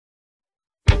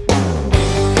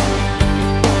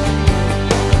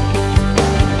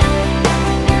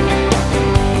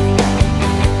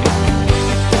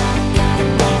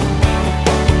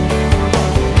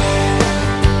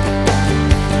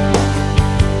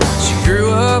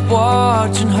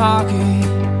watching hockey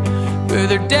with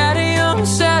her daddy on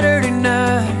Saturday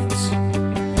nights.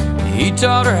 He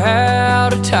taught her how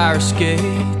to tie her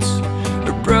skates,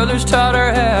 her brothers taught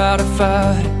her how to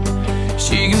fight.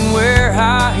 She can wear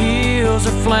high heels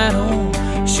or flannel,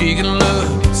 she can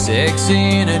look sexy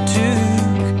in a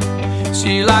toque.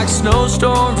 She likes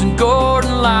snowstorms and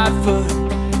Gordon Lightfoot,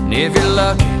 and if you're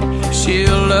lucky,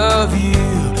 she'll love you.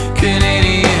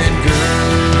 Canadian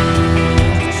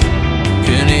girls,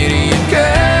 Canadian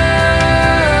girls,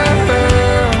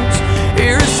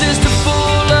 irresistible,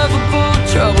 lovable,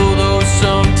 trouble though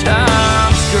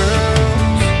sometimes,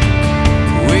 girls.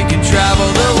 We can travel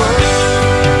the world,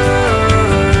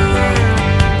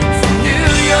 from New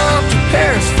York to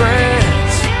Paris,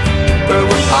 France, but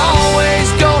we're always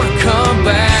gonna come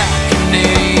back,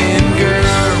 Canadian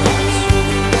girls.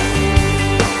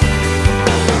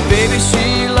 Baby, she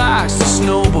likes to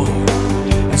snowboard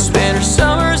and spend her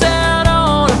summers out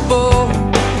on a boat.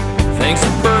 Thinks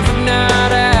the perfect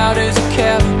night out is a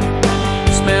cabin,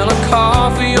 smell of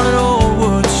coffee on an old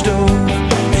wood stove.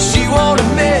 And she won't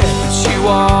admit that she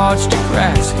watched it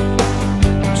grassy.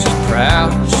 She's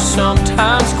proud, she's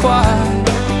sometimes quiet.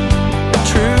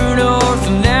 True north, a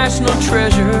national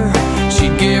treasure.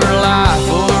 She'd give her life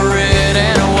for a red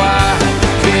and a white.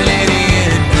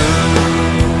 Canadian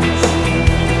girls,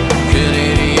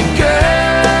 Canadian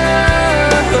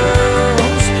girls,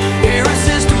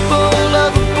 irresistible,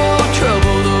 lovable,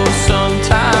 trouble though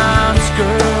sometimes,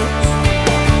 girls.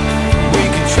 We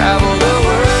can travel the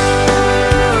world,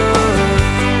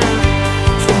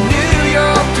 from New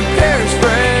York to Paris,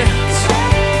 France,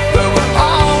 but we're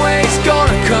always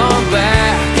gonna come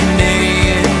back,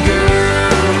 Canadian girls.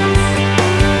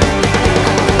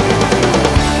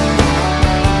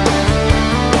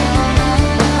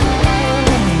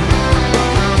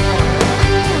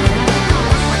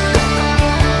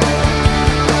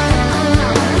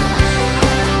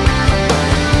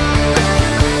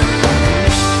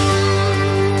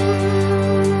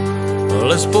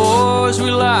 Well, as boys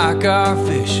we like our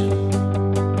fishing,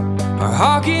 our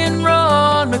hockey and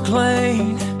Ron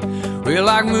McLean. We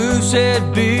like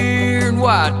Moosehead beer and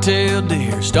white-tailed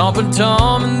deer, stomping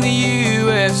Tom in the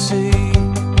UFC.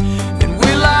 And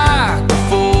we like the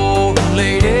foreign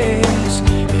ladies,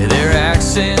 yeah, their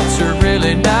accents are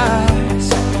really nice,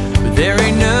 but there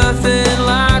ain't